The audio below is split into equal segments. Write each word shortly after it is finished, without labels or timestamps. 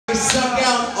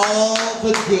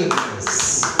the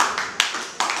goodness.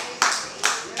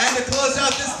 And to close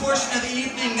out this portion of the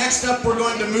evening, next up we're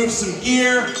going to move some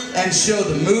gear and show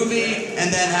the movie, and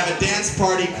then have a dance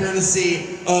party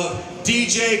courtesy of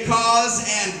DJ Cause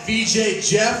and VJ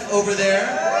Jeff over there.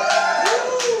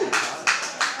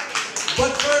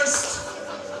 But first,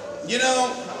 you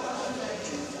know,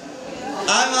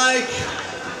 I like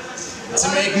to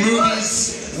make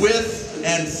movies with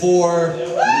and for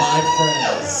my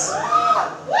friends.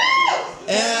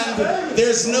 And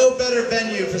there's no better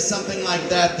venue for something like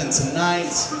that than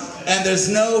tonight. And there's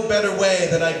no better way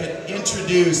that I could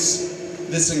introduce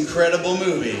this incredible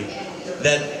movie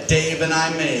that Dave and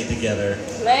I made together.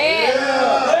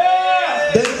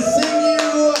 Yeah. Then sing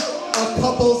you a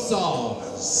couple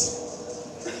songs.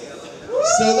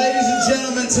 So ladies and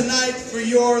gentlemen, tonight for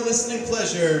your listening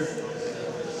pleasure,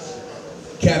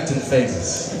 Captain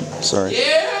Famous. Sorry.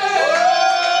 Yeah!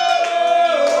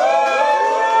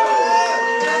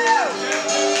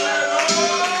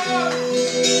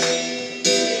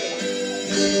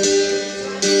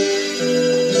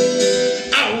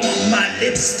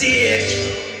 Lipstick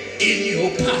in your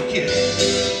pocket.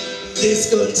 This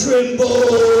gun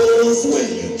trembles when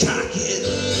you cock it.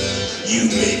 You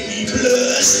make me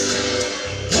blush.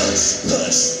 Hush,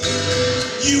 hush.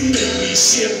 You make me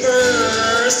shiver.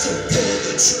 So pull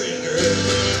the trigger.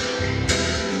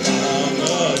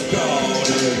 Mama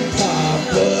gonna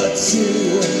Papa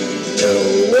too. No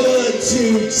one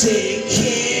to take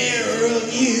care of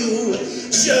you.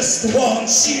 Just want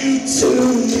you to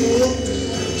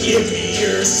give me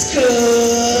your scars.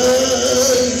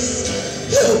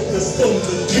 Help us from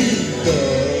the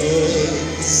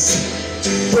demons.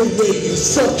 The way you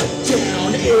suck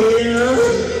down air.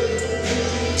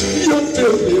 You're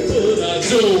filthy, but I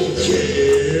don't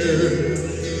care.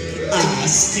 I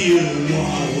still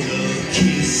wanna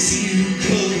kiss you,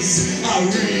 'cause I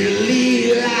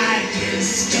really like your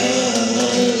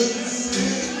scars.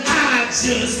 I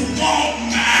just want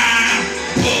my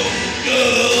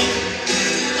bubble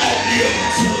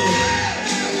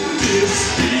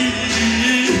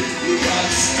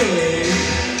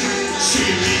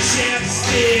cherry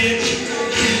chapstick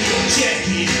in your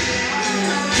jacket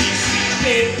keeps me,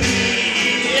 baby,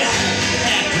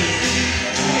 happy.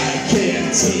 I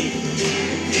can't take you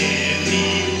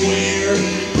anywhere.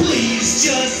 Please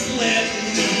just let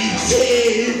me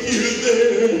take you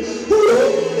there.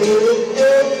 Oh, oh,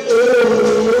 oh,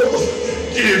 oh.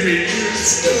 Give me your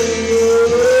scars.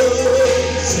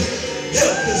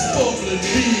 Help this bubbling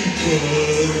people.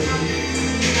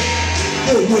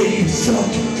 The way you suck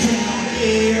down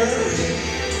air.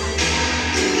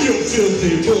 You're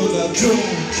filthy, but I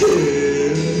don't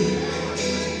care.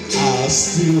 I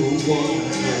still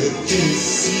wanna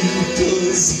kiss you,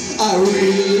 'cause I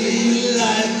really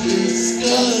like your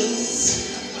scars.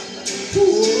 Oh,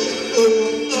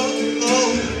 oh, oh,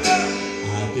 oh. I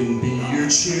can be your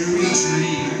cherry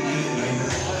dream.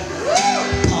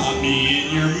 Pop me in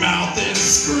your mouth and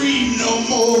scream no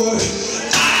more. I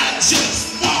just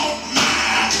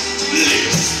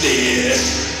lipstick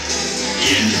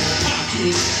in your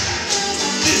pocket.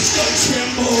 This gun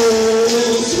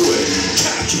trembles when you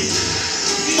cock it.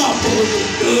 My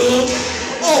bullet up,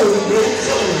 oh no,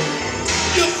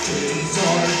 your friends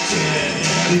are dead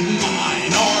and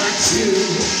mine are too.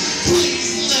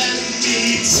 Please let me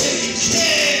take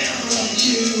care of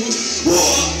you. Oh,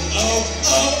 oh,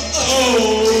 oh,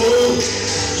 oh.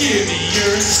 Give me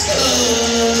your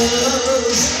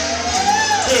scars.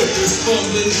 Help this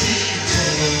bubbling people.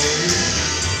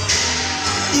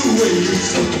 The way you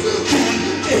suck on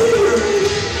air.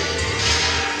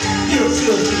 You're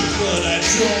filthy, but I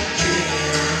don't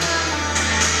care.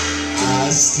 I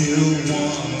still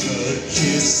wanna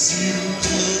kiss you,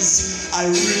 'cause I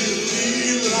really